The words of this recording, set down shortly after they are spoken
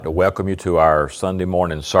To welcome you to our Sunday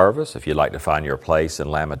morning service. If you'd like to find your place in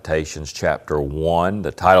Lamentations chapter 1,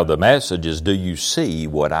 the title of the message is, Do You See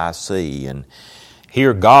What I See? And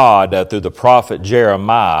here God, through the prophet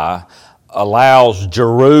Jeremiah, allows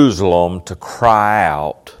Jerusalem to cry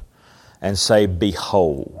out and say,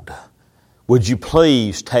 Behold. Would you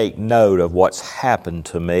please take note of what's happened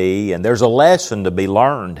to me? And there's a lesson to be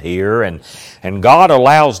learned here. And God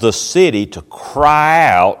allows the city to cry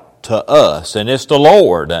out to us, and it's the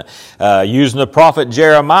Lord using the prophet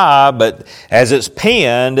Jeremiah, but as it's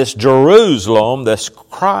penned, it's Jerusalem that's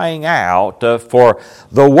crying out for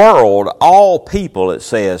the world, all people, it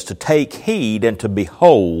says, to take heed and to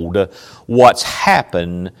behold what's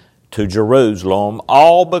happened to Jerusalem,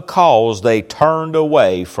 all because they turned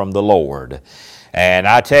away from the Lord. And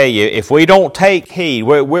I tell you, if we don't take heed,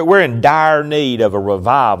 we're in dire need of a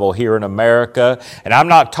revival here in America. And I'm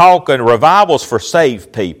not talking revivals for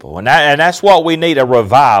saved people. And that's what we need, a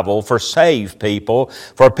revival for saved people,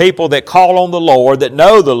 for people that call on the Lord, that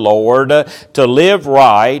know the Lord, to live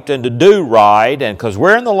right and to do right. And because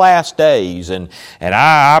we're in the last days. And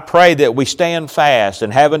I pray that we stand fast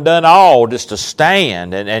and having done all just to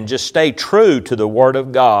stand and just stay true to the Word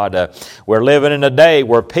of God. We're living in a day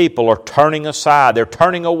where people are turning aside. They're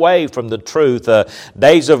turning away from the truth.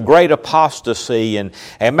 Days of great apostasy. And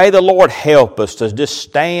may the Lord help us to just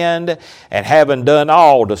stand and having done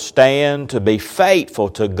all to stand, to be faithful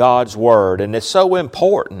to God's Word. And it's so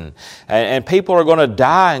important. And people are going to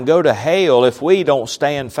die and go to hell if we don't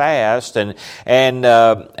stand fast and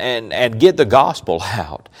get the gospel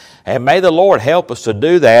out. And may the Lord help us to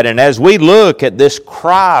do that. And as we look at this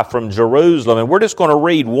cry from Jerusalem, and we're just going to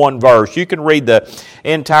read one verse. You can read the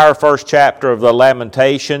entire first chapter of the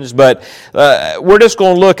Lamentations, but we're just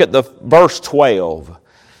going to look at the verse 12.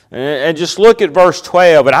 And just look at verse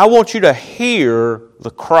 12. And I want you to hear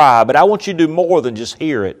the cry, but I want you to do more than just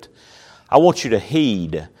hear it. I want you to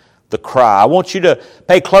heed the cry. I want you to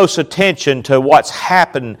pay close attention to what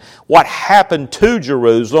happened to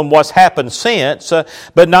Jerusalem, what's happened since,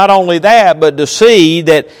 but not only that, but to see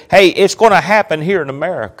that, hey, it's going to happen here in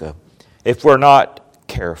America if we're not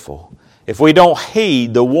careful. If we don't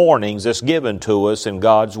heed the warnings that's given to us in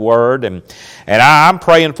God's Word. And I'm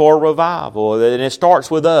praying for a revival. And it starts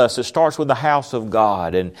with us. It starts with the house of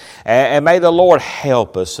God. And may the Lord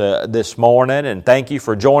help us this morning. And thank you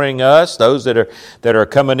for joining us. Those that are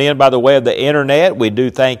coming in by the way of the internet, we do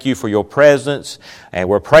thank you for your presence. And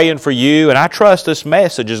we're praying for you. And I trust this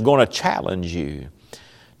message is going to challenge you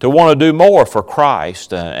to want to do more for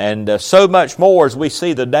Christ, and so much more as we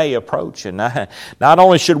see the day approaching. Not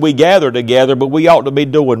only should we gather together, but we ought to be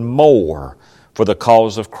doing more for the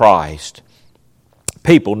cause of Christ.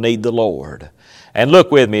 People need the Lord. And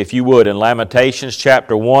look with me, if you would, in Lamentations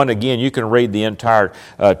chapter 1. Again, you can read the entire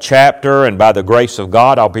chapter, and by the grace of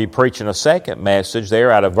God, I'll be preaching a second message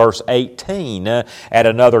there out of verse 18 at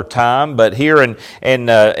another time. But here in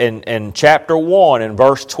chapter 1 and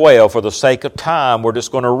verse 12, for the sake of time, we're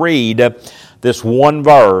just going to read this one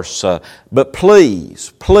verse. But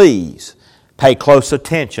please, pay close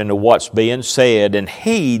attention to what's being said and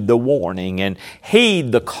heed the warning and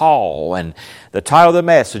heed the call. And the title of the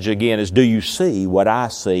message again is, Do You See What I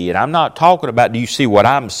See? And I'm not talking about do you see what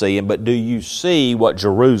I'm seeing, but do you see what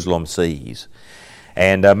Jerusalem sees?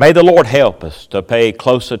 And may the Lord help us to pay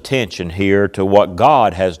close attention here to what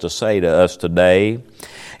God has to say to us today.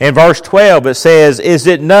 In verse 12 it says, Is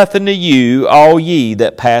it nothing to you, all ye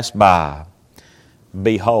that pass by?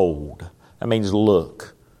 Behold. That means look.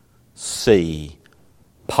 See,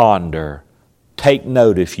 ponder, take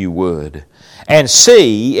note if you would, and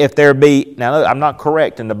see if there be, now I'm not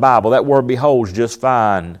correct in the Bible, that word behold's just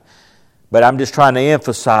fine, but I'm just trying to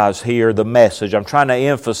emphasize here the message. I'm trying to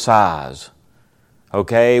emphasize,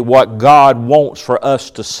 okay, what God wants for us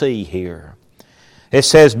to see here. It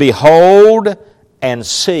says, Behold and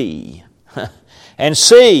see, and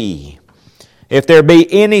see if there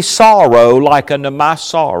be any sorrow like unto my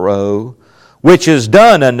sorrow, which is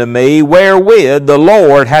done unto me, wherewith the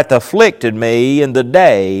Lord hath afflicted me in the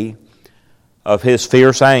day of His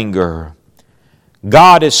fierce anger.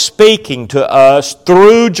 God is speaking to us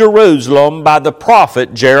through Jerusalem by the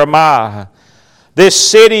prophet Jeremiah. This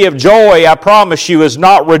city of joy, I promise you, is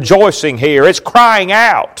not rejoicing here. It's crying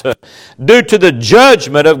out due to the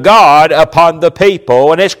judgment of God upon the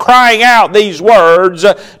people. And it's crying out these words,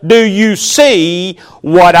 Do you see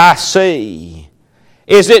what I see?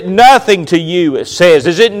 Is it nothing to you, it says?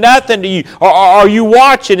 Is it nothing to you? Or are you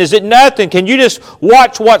watching? Is it nothing? Can you just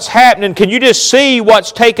watch what's happening? Can you just see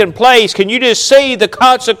what's taking place? Can you just see the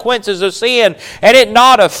consequences of sin and it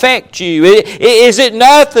not affect you? Is it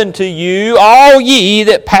nothing to you, all ye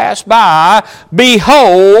that pass by?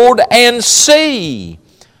 Behold and see.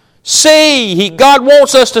 See. God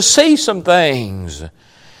wants us to see some things.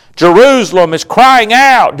 Jerusalem is crying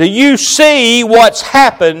out, do you see what's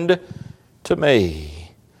happened to me?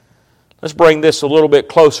 Let's bring this a little bit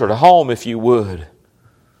closer to home, if you would.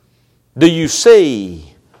 Do you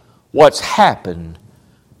see what's happened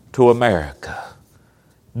to America?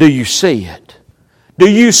 Do you see it? Do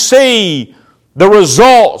you see the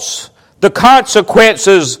results, the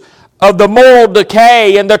consequences of the moral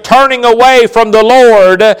decay and the turning away from the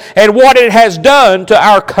Lord and what it has done to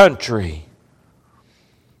our country?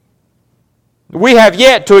 We have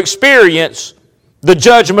yet to experience the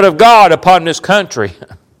judgment of God upon this country.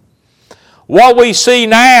 What we see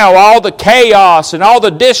now, all the chaos and all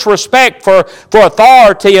the disrespect for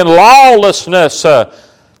authority and lawlessness,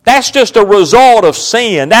 that's just a result of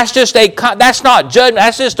sin. That's not judgment,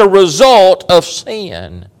 that's just a result of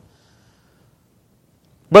sin.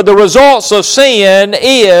 But the results of sin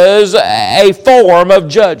is a form of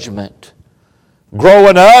judgment.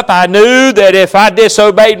 Growing up, I knew that if I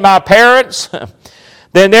disobeyed my parents,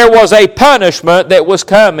 then there was a punishment that was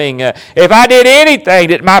coming. If I did anything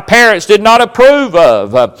that my parents did not approve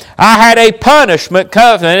of, I had a punishment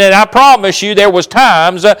coming. And I promise you there was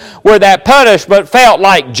times where that punishment felt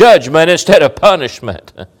like judgment instead of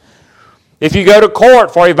punishment. If you go to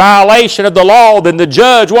court for a violation of the law, then the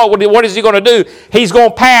judge, what is he going to do? He's going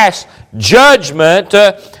to pass judgment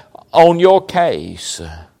on your case.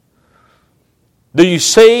 Do you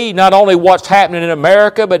see not only what's happening in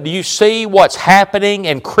America, but do you see what's happening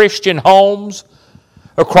in Christian homes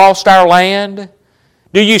across our land?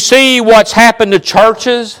 Do you see what's happened to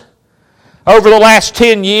churches over the last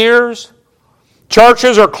 10 years?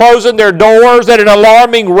 Churches are closing their doors at an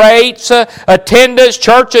alarming rate.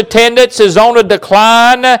 Church attendance is on a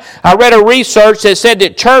decline. I read a research that said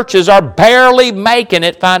that churches are barely making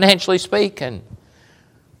it, financially speaking.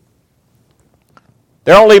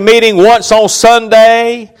 They're only meeting once on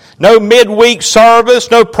Sunday. No midweek service,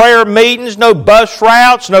 no prayer meetings, no bus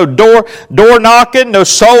routes, no door knocking, no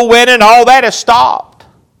soul winning. All that has stopped.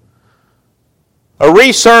 A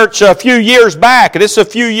research it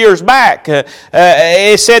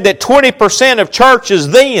said that 20% of churches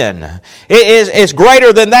then, it's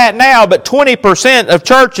greater than that now, but 20% of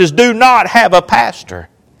churches do not have a pastor.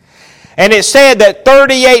 And it said that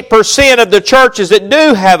 38% of the churches that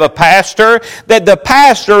do have a pastor, that the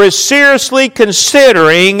pastor is seriously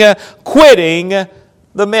considering quitting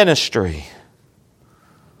the ministry.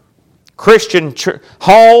 Christian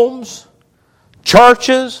homes,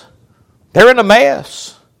 churches, they're in a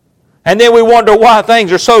mess. And then we wonder why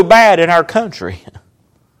things are so bad in our country.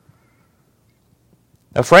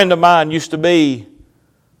 A friend of mine used to be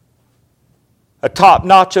a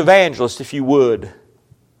top-notch evangelist, if you would.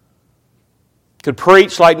 Could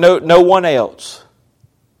preach like no one else.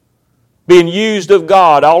 Being used of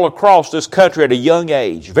God all across this country at a young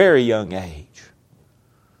age, very young age.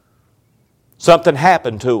 Something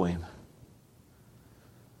happened to him.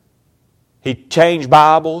 He changed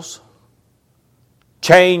Bibles,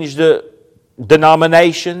 changed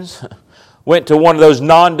denominations, went to one of those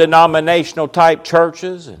non-denominational type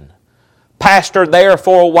churches and pastored there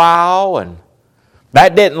for a while, and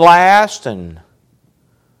that didn't last, and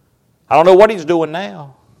I don't know what he's doing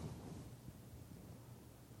now.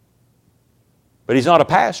 But he's not a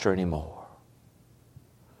pastor anymore.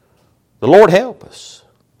 The Lord help us.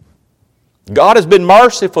 God has been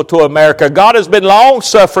merciful to America. God has been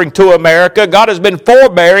long-suffering to America. God has been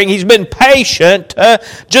forbearing. He's been patient,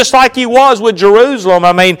 just like He was with Jerusalem.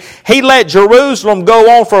 I mean, He let Jerusalem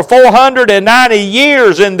go on for 490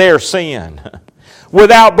 years in their sin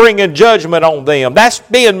without bringing judgment on them. That's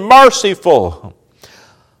being merciful.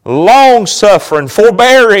 Long-suffering,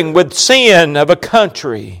 forbearing with sin of a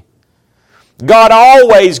country. God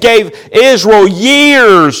always gave Israel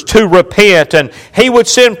years to repent, and He would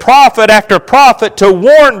send prophet after prophet to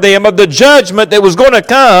warn them of the judgment that was going to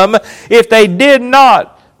come if they did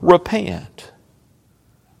not repent.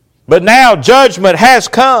 But now judgment has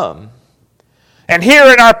come. And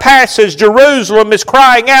here in our passage, Jerusalem is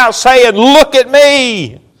crying out, saying, "Look at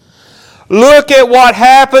me! Look at what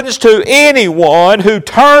happens to anyone who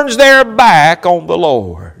turns their back on the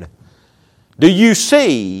Lord. Do you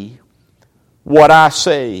see what I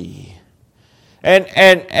see?" And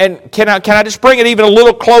can I just bring it even a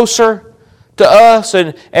little closer to us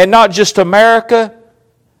and not just America?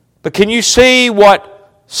 But can you see what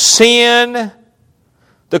sin,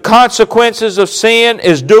 the consequences of sin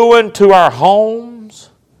is doing to our homes,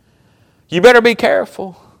 you better be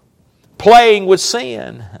careful. Playing with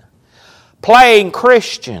sin, playing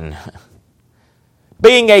Christian,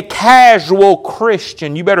 being a casual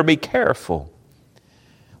Christian, you better be careful.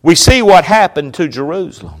 We see what happened to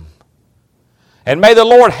Jerusalem. And may the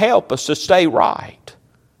Lord help us to stay right.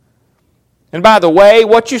 And by the way,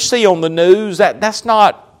 what you see on the news, that's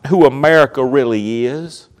not who America really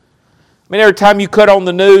is. I mean, every time you cut on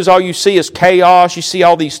the news, all you see is chaos, you see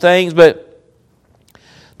all these things, but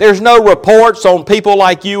there's no reports on people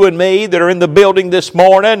like you and me that are in the building this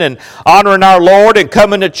morning and honoring our Lord and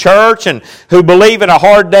coming to church and who believe in a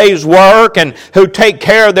hard day's work and who take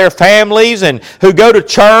care of their families and who go to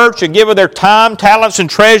church and give of their time, talents, and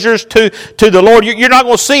treasures to the Lord. You're not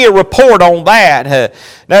going to see a report on that.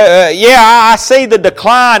 I see the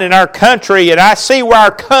decline in our country and I see where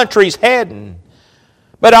our country's heading.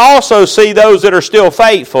 But I also see those that are still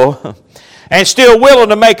faithful and still willing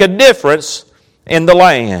to make a difference in the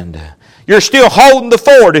land. You're still holding the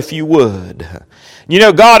fort, if you would. You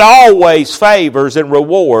know, God always favors and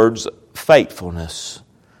rewards faithfulness.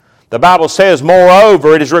 The Bible says,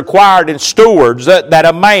 moreover, it is required in stewards that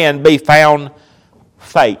a man be found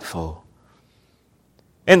faithful.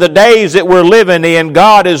 In the days that we're living in,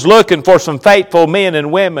 God is looking for some faithful men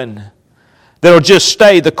and women that'll just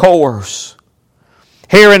stay the course.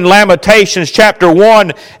 Here in Lamentations chapter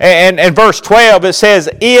 1 and verse 12, it says,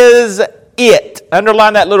 is it.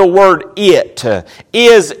 Underline that little word, it.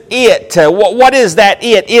 Is it. What is that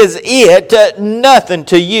it? Is it nothing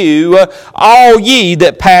to you, all ye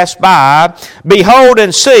that pass by? Behold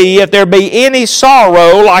and see if there be any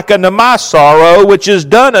sorrow like unto my sorrow, which is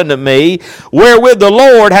done unto me, wherewith the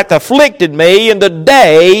Lord hath afflicted me in the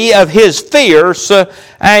day of His fierce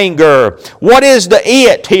anger. What is the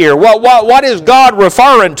it here? What is God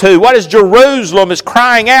referring to? What is Jerusalem is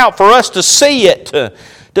crying out for us to see it?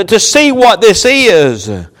 To see what this is.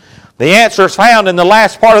 The answer is found in the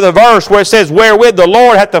last part of the verse where it says, wherewith the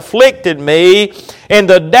Lord hath afflicted me in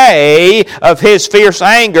the day of His fierce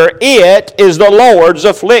anger. It is the Lord's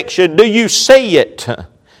affliction. Do you see it?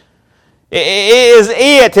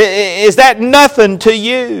 Is that nothing to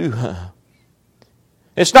you?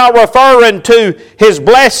 It's not referring to His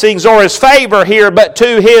blessings or His favor here, but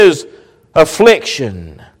to His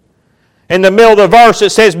affliction. In the middle of the verse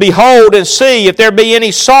it says, behold and see if there be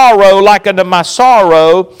any sorrow like unto my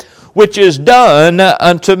sorrow, which is done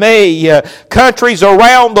unto me. Countries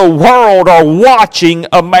around the world are watching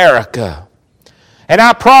America. And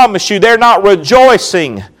I promise you, they're not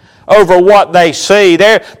rejoicing over what they see.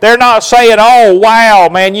 They're not saying, oh, wow,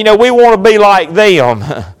 man, you know, we want to be like them.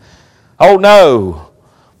 Oh, no.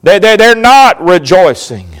 They're not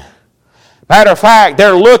rejoicing. Matter of fact,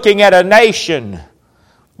 they're looking at a nation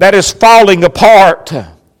that is falling apart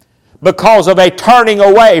because of a turning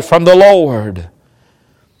away from the Lord.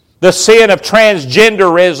 The sin of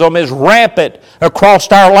transgenderism is rampant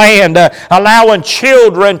across our land, allowing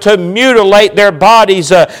children to mutilate their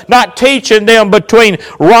bodies, not teaching them between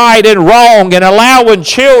right and wrong, and allowing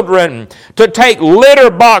children to take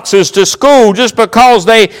litter boxes to school just because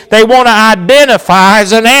they want to identify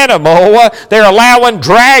as an animal. They're allowing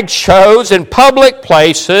drag shows in public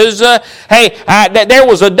places. There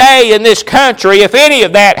was a day in this country, if any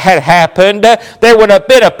of that had happened, there would have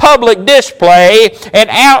been a public display and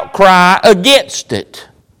outcry against it.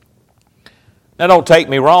 Now, don't take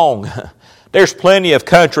me wrong. There's plenty of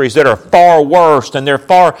countries that are far worse and they're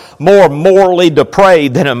far more morally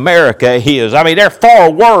depraved than America is. I mean, they're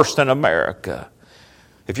far worse than America.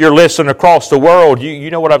 If you're listening across the world,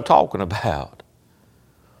 you know what I'm talking about.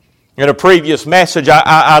 In a previous message,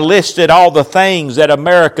 I listed all the things that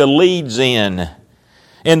America leads in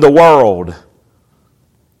the world.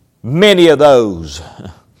 Many of those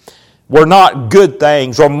were not good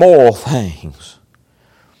things or moral things.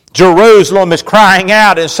 Jerusalem is crying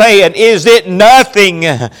out and saying, is it nothing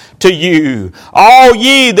to you? All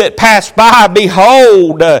ye that pass by,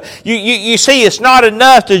 behold. You see, it's not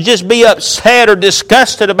enough to just be upset or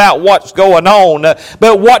disgusted about what's going on.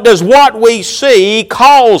 But what we see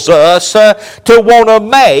cause us to want to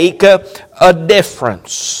make a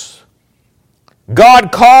difference.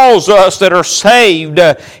 God calls us that are saved.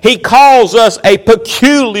 He calls us a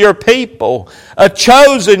peculiar people, a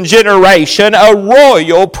chosen generation, a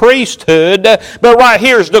royal priesthood. But right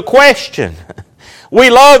here's the question. We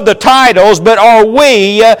love the titles, but are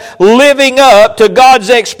we living up to God's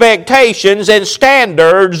expectations and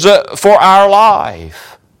standards for our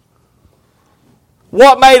life?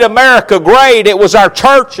 What made America great? It was our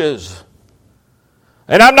churches.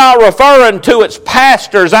 And I'm not referring to its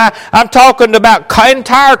pastors. I'm talking about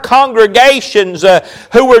entire congregations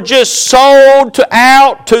who were just sold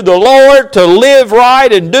out to the Lord to live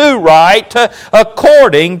right and do right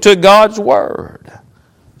according to God's Word.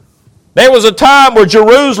 There was a time where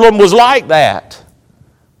Jerusalem was like that,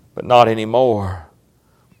 but not anymore.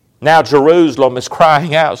 Now Jerusalem is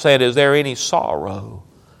crying out, saying, is there any sorrow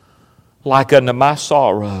like unto my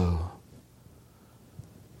sorrow?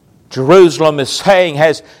 Jerusalem is saying,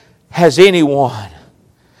 has anyone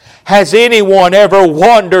ever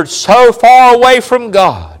wandered so far away from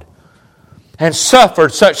God and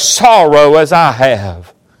suffered such sorrow as I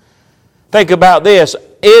have? Think about this.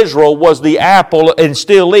 Israel was the apple, and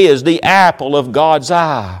still is, the apple of God's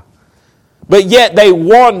eye. But yet they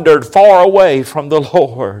wandered far away from the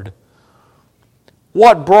Lord.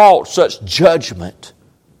 What brought such judgment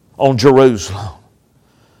on Jerusalem?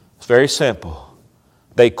 It's very simple.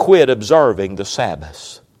 They quit observing the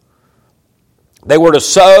Sabbath. They were to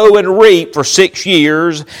sow and reap for 6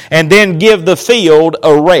 years and then give the field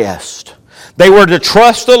a rest. They were to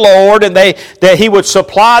trust the Lord and that He would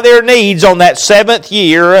supply their needs on that 7th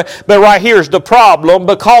year. But right here's the problem.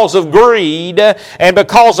 Because of greed and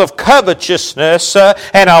because of covetousness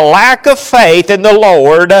and a lack of faith in the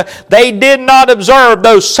Lord, they did not observe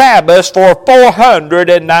those Sabbaths for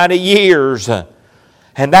 490 years.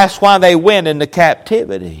 And that's why they went into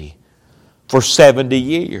captivity for 70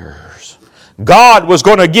 years. God was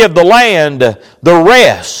going to give the land the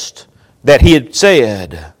rest that He had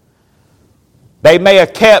said. They may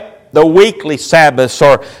have kept the weekly Sabbaths,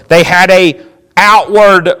 or they had a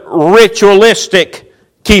outward ritualistic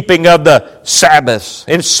keeping of the Sabbaths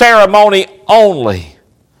in ceremony only.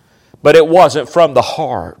 But it wasn't from the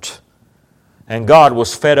heart. And God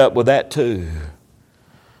was fed up with that too.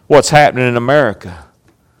 What's happening in America?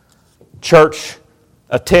 Church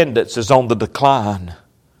attendance is on the decline.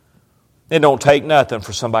 It don't take nothing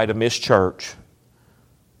for somebody to miss church.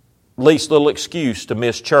 Least little excuse to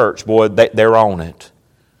miss church, boy, they're on it.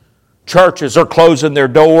 Churches are closing their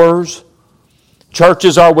doors.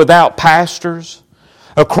 Churches are without pastors.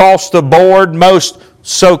 Across the board, most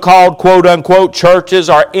so-called quote-unquote churches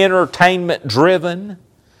are entertainment-driven.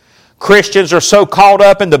 Christians are so caught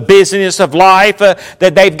up in the busyness of life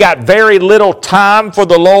that they've got very little time for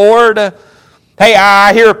the Lord. Hey,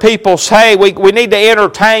 I hear people say we need to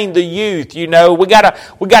entertain the youth. You know, we got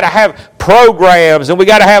to have programs and we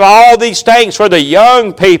got to have all these things for the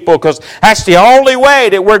young people because that's the only way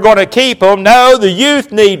that we're going to keep them. No, the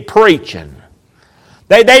youth need preaching.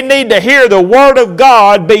 They need to hear the Word of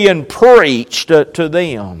God being preached to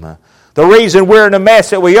them. The reason we're in the mess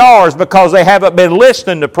that we are is because they haven't been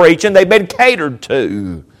listening to preaching. They've been catered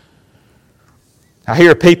to. I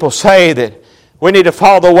hear people say that we need to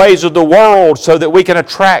follow the ways of the world so that we can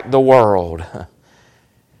attract the world.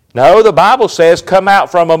 No, the Bible says, come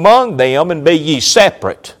out from among them and be ye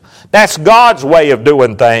separate. That's God's way of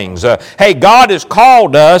doing things. Hey, God has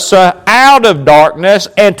called us out of darkness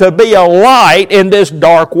and to be a light in this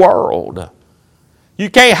dark world. You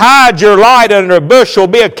can't hide your light under a bushel,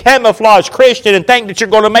 be a camouflage Christian and think that you're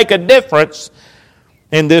going to make a difference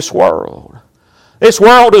in this world. This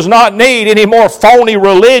world does not need any more phony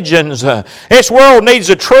religions. This world needs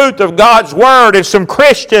the truth of God's Word and some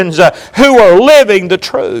Christians who are living the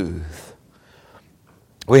truth.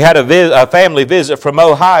 We had a family visit from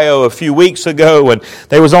Ohio a few weeks ago, and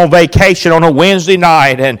they was on vacation on a Wednesday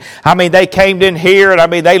night. And they came in here,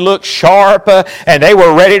 and they looked sharp, and they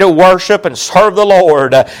were ready to worship and serve the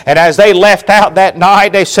Lord. And as they left out that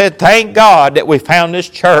night, they said, "Thank God that we found this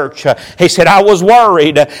church." He said, "I was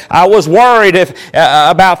worried.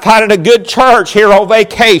 About finding a good church here on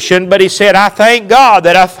vacation." But he said, "I thank God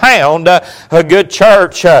that I found a good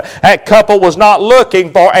church." That couple was not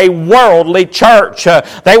looking for a worldly church.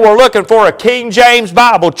 They were looking for a King James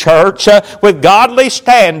Bible church with godly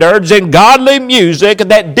standards and godly music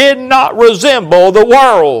that did not resemble the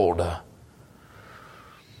world.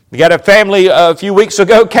 We got a family a few weeks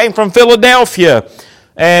ago came from Philadelphia.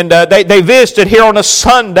 And they visited here on a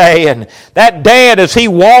Sunday, and that dad, as he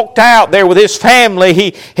walked out there with his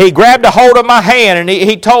family, he grabbed a hold of my hand and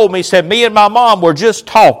he told me, he said, "Me and my mom were just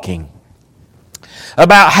talking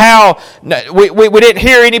about how we didn't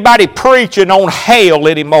hear anybody preaching on hell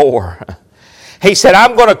anymore." He said,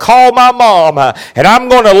 "I'm going to call my mom and I'm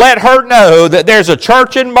going to let her know that there's a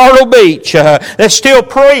church in Myrtle Beach that still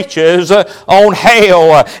preaches on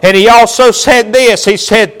hell." And he also said this, he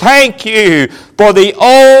said, "Thank you for the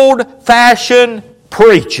old-fashioned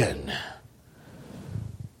preaching."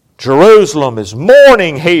 Jerusalem is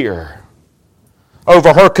mourning here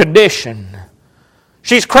over her condition.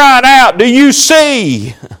 She's crying out, "Do you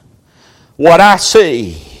see what I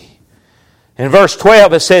see. In verse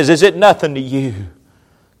 12 it says, is it nothing to you?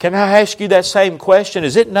 Can I ask you that same question?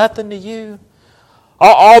 Is it nothing to you?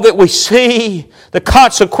 All that we see, the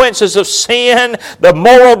consequences of sin, the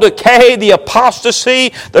moral decay, the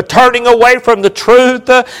apostasy, the turning away from the truth,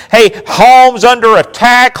 homes under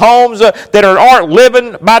attack, homes that aren't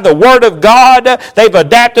living by the Word of God. They've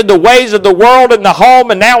adapted the ways of the world in the home,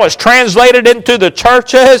 and now it's translated into the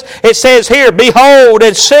churches. It says here, behold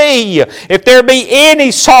and see if there be any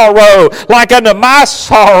sorrow like unto my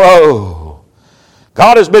sorrow.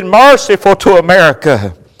 God has been merciful to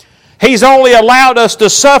America. He's only allowed us to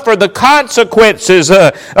suffer the consequences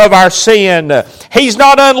of our sin. He's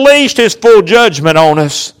not unleashed His full judgment on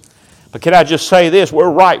us. But can I just say this? We're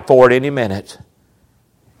ripe for it any minute.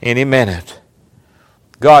 Any minute.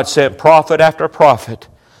 God sent prophet after prophet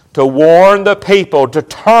to warn the people to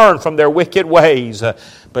turn from their wicked ways,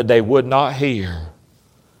 but they would not hear.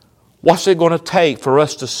 What's it going to take for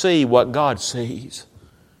us to see what God sees?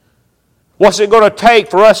 What's it going to take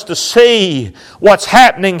for us to see what's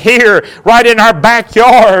happening here right in our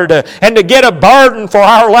backyard and to get a burden for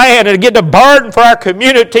our land and to get a burden for our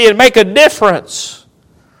community and make a difference?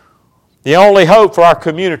 The only hope for our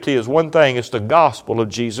community is one thing. It's the gospel of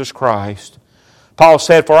Jesus Christ. Paul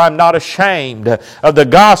said, for I'm not ashamed of the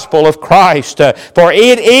gospel of Christ, for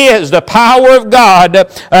it is the power of God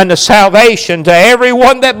unto salvation to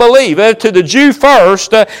everyone that believeth, to the Jew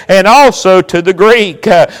first, and also to the Greek.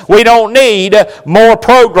 We don't need more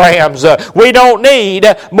programs. We don't need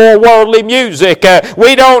more worldly music.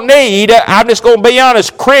 We don't need, I'm just going to be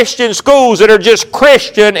honest, Christian schools that are just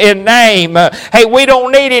Christian in name. Hey, we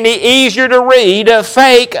don't need any easier to read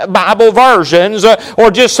fake Bible versions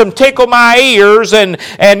or just some tickle my ears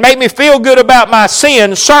and make me feel good about my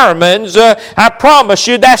sin sermons. I promise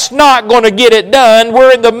you that's not going to get it done.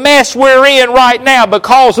 We're in the mess we're in right now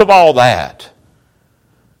because of all that.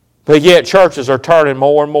 But yet churches are turning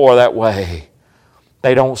more and more that way.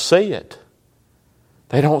 They don't see it.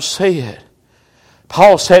 They don't see it.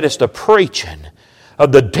 Paul said it's the preaching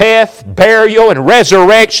of the death, burial, and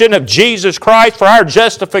resurrection of Jesus Christ for our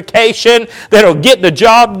justification that'll get the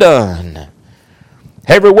job done.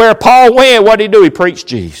 Everywhere Paul went, what did he do? He preached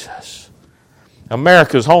Jesus.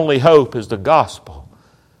 America's only hope is the gospel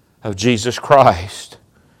of Jesus Christ.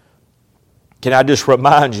 Can I just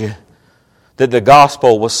remind you that the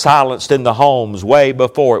gospel was silenced in the homes way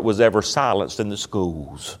before it was ever silenced in the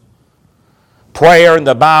schools? Prayer and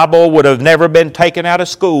the Bible would have never been taken out of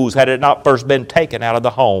schools had it not first been taken out of the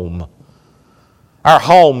home. Our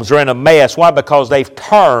homes are in a mess. Why? Because they've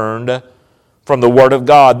turned from the Word of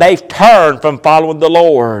God. They've turned from following the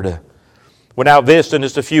Lord. Went out visiting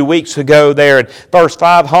just a few weeks ago there, and first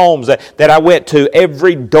 5 homes that I went to,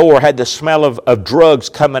 every door had the smell of drugs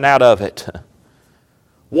coming out of it.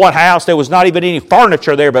 One house, there was not even any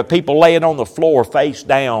furniture there, but people laying on the floor face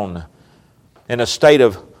down in a state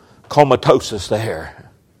of comatosis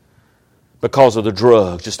there because of the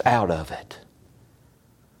drugs, just out of it.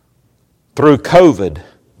 Through COVID,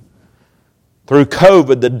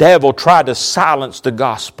 the devil tried to silence the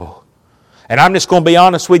gospel. And I'm just going to be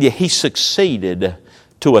honest with you, he succeeded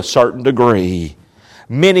to a certain degree.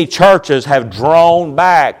 Many churches have drawn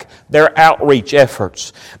back their outreach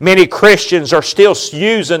efforts. Many Christians are still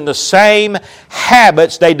using the same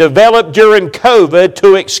habits they developed during COVID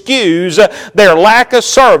to excuse their lack of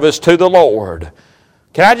service to the Lord.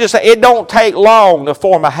 Can I just say, it don't take long to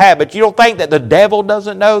form a habit. You don't think that the devil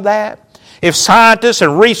doesn't know that? If scientists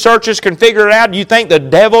and researchers can figure it out, do you think the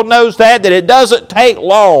devil knows that? That it doesn't take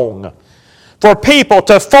long for people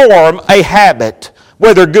to form a habit,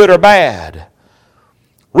 whether good or bad.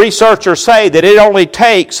 Researchers say that it only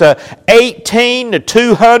takes 18 to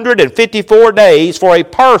 254 days for a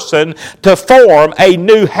person to form a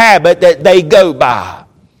new habit that they go by.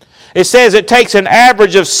 It says it takes an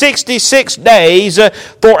average of 66 days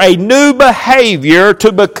for a new behavior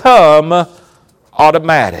to become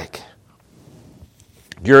automatic.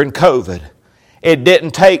 During COVID, it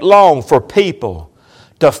didn't take long for people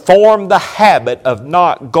to form the habit of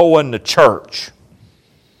not going to church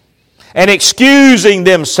and excusing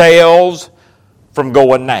themselves from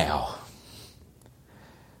going now.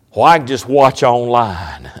 Well, I can just watch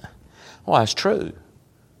online. Well, that's true.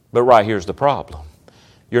 But right here's the problem.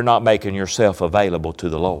 You're not making yourself available to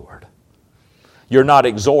the Lord. You're not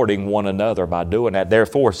exhorting one another by doing that.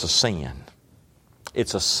 Therefore, it's a sin.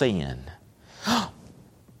 It's a sin.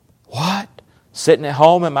 What? Sitting at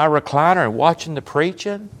home in my recliner and watching the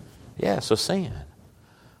preaching? Yeah, it's a sin.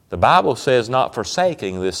 The Bible says not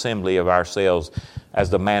forsaking the assembly of ourselves as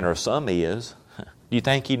the manner of some is. Do you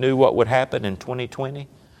think he knew what would happen in 2020?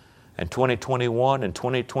 in 2021 and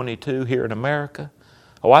 2022 here in America?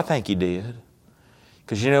 Oh, I think He did.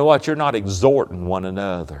 Because you know what? You're not exhorting one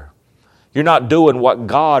another. You're not doing what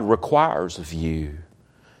God requires of you.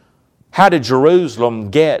 How did Jerusalem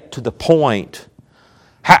get to the point?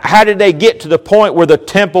 How did they get to the point where the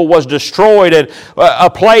temple was destroyed and a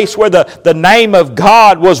place where the name of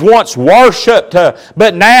God was once worshipped,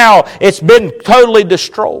 but now it's been totally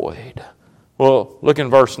destroyed? Well, look in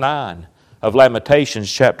verse 9 of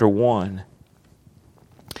Lamentations chapter 1.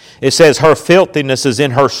 It says, her filthiness is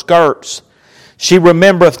in her skirts. She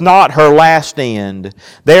remembereth not her last end.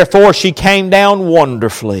 Therefore she came down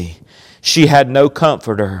wonderfully. She had no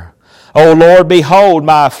comforter. O Lord, behold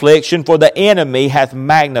my affliction, for the enemy hath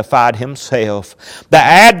magnified himself. The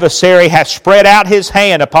adversary hath spread out his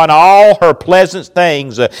hand upon all her pleasant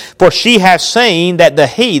things. For she hath seen that the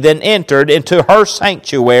heathen entered into her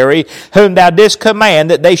sanctuary, whom thou didst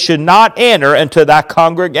command that they should not enter into thy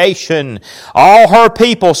congregation. All her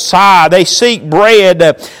people sigh, they seek bread.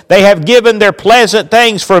 They have given their pleasant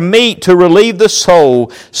things for meat to relieve the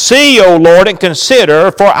soul. See, O Lord, and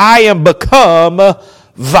consider, for I am become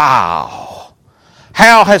vile.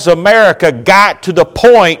 How has America got to the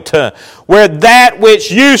point where that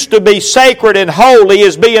which used to be sacred and holy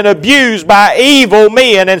is being abused by evil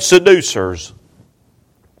men and seducers?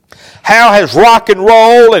 How has rock and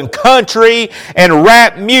roll and country and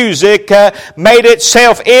rap music made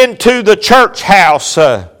itself into the church house?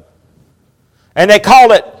 And they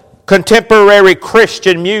call it contemporary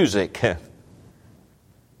Christian music.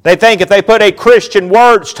 They think if they put a Christian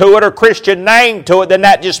words to it or Christian name to it, then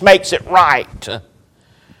that just makes it right.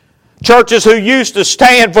 Churches who used to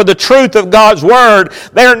stand for the truth of God's Word,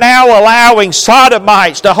 they're now allowing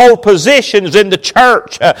sodomites to hold positions in the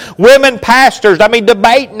church. Women pastors,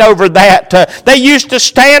 debating over that. They used to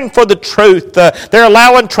stand for the truth. They're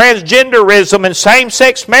allowing transgenderism and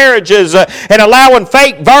same-sex marriages and allowing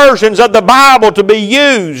fake versions of the Bible to be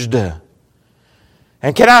used.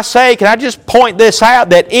 And can I just point this out,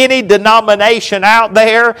 that any denomination out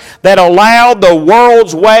there that allowed the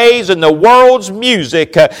world's ways and the world's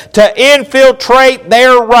music to infiltrate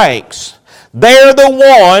their ranks, they're the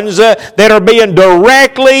ones that are being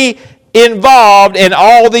directly involved in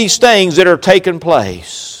all these things that are taking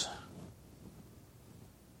place.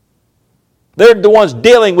 They're the ones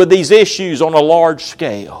dealing with these issues on a large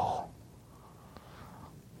scale.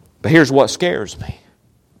 But here's what scares me.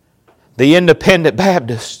 The independent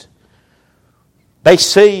Baptists, they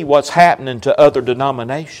see what's happening to other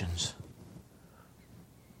denominations.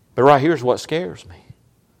 But right here's what scares me.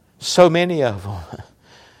 So many of them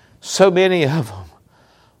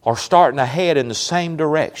are starting to head in the same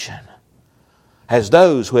direction as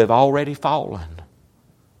those who have already fallen.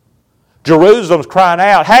 Jerusalem's crying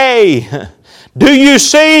out, hey, do you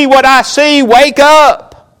see what I see? Wake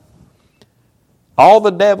up. All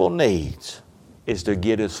the devil needs is to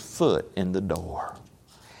get his foot in the door.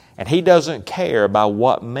 And he doesn't care by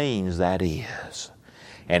what means that is.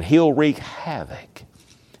 And he'll wreak havoc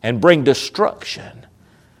and bring destruction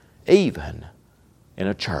even in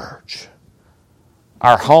a church.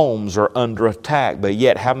 Our homes are under attack, but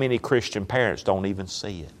yet how many Christian parents don't even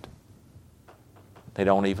see it? They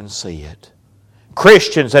don't even see it.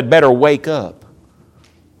 Christians had better wake up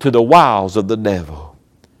to the wiles of the devil.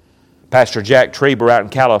 Pastor Jack Trieber out in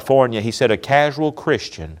California, he said a casual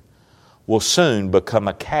Christian will soon become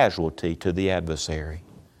a casualty to the adversary.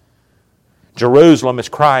 Jerusalem is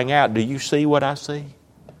crying out, do you see what I see?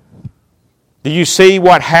 Do you see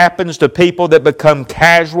what happens to people that become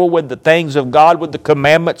casual with the things of God, with the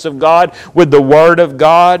commandments of God, with the Word of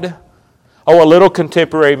God? Oh, a little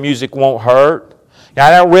contemporary music won't hurt. Now,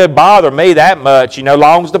 that don't really bother me that much, as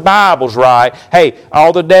long as the Bible's right. Hey,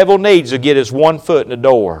 all the devil needs to get is one foot in the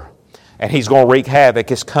door. And he's going to wreak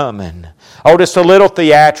havoc. It's coming. Oh, just a little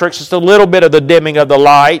theatrics, just a little bit of the dimming of the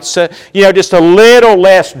lights, just a little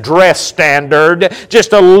less dress standard,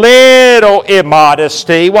 just a little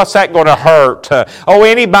immodesty. What's that going to hurt? Oh,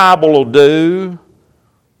 any Bible will do.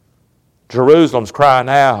 Jerusalem's crying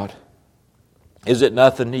out, is it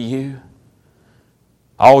nothing to you?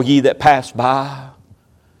 All ye that pass by.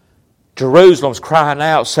 Jerusalem's crying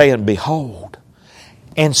out, saying, behold,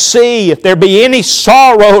 and see if there be any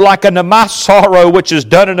sorrow like unto my sorrow which is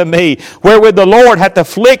done unto me, wherewith the Lord hath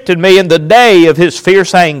afflicted me in the day of His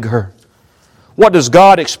fierce anger. What does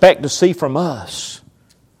God expect to see from us?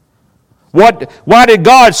 Why did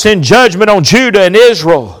God send judgment on Judah and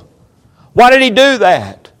Israel? Why did He do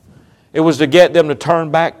that? It was to get them to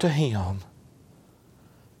turn back to Him.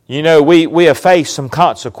 We have faced some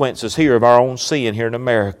consequences here of our own sin here in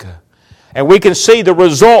America. And we can see the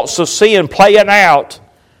results of sin playing out.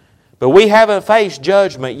 But we haven't faced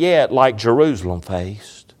judgment yet like Jerusalem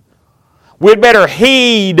faced. We'd better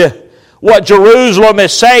heed what Jerusalem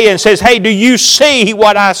is saying. It says, hey, do you see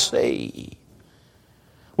what I see?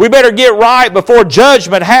 We better get right before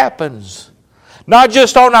judgment happens. Not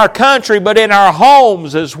just on our country, but in our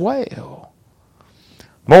homes as well.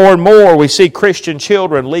 More and more we see Christian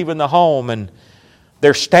children leaving the home, and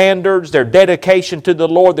their standards, their dedication to the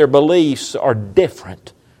Lord, their beliefs are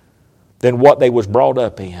different than what they was brought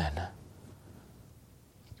up in.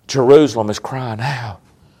 Jerusalem is crying out,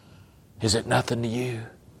 is it nothing to you?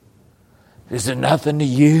 Is it nothing to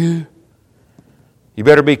you? You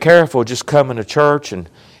better be careful just coming to church and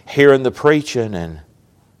hearing the preaching and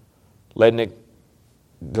letting it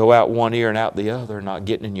go out one ear and out the other, not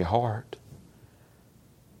getting in your heart.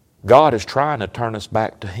 God is trying to turn us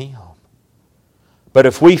back to Him. But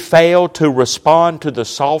if we fail to respond to the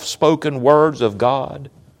soft-spoken words of God,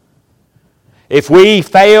 if we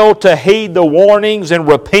fail to heed the warnings and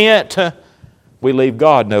repent, we leave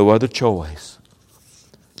God no other choice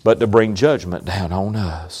but to bring judgment down on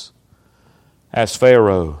us. Ask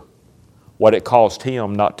Pharaoh what it cost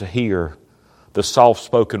him not to hear the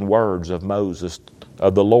soft-spoken words of Moses,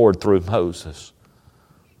 of the Lord through Moses.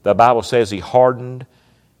 The Bible says he hardened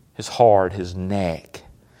his heart, his neck.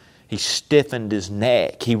 He stiffened his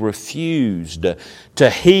neck. He refused to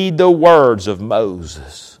heed the words of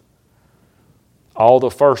Moses. All the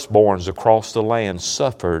firstborns across the land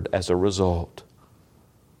suffered as a result.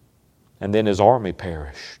 And then his army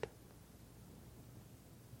perished.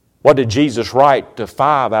 What did Jesus write to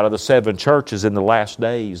 5 out of the 7 churches in the last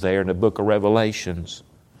days there in the book of Revelations?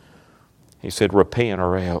 He said, repent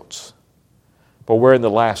or else. But we're in the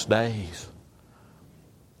last days.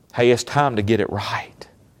 Hey, it's time to get it right.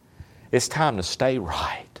 It's time to stay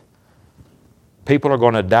right. People are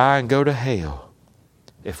going to die and go to hell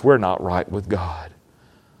if we're not right with God.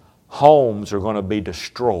 Homes are going to be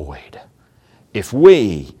destroyed if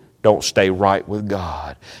we don't stay right with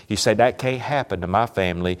God. You say, that can't happen to my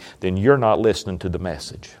family, then you're not listening to the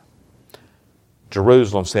message.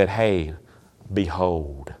 Jerusalem said, hey,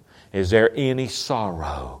 behold, is there any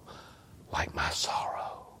sorrow like my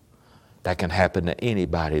sorrow? That can happen to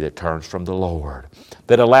anybody that turns from the Lord,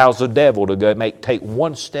 that allows the devil to go take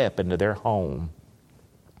one step into their home.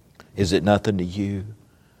 Is it nothing to you?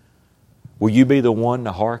 Will you be the one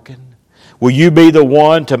to hearken? Will you be the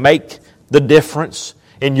one to make the difference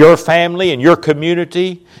in your family, in your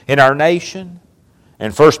community, in our nation?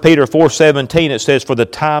 In 1 Peter 4:17 it says, for the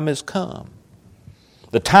time has come.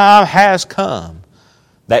 The time has come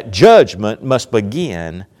that judgment must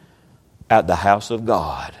begin at the house of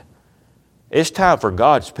God. It's time for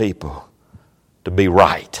God's people to be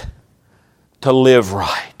right, to live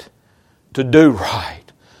right, to do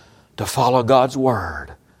right, to follow God's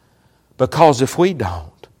Word. Because if we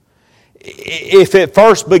don't, if it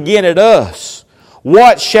first begin at us,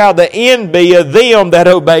 what shall the end be of them that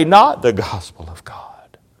obey not the gospel of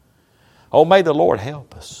God? Oh, may the Lord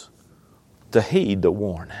help us to heed the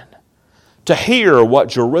warning, to hear what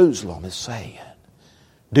Jerusalem is saying.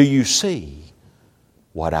 Do you see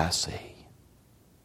what I see?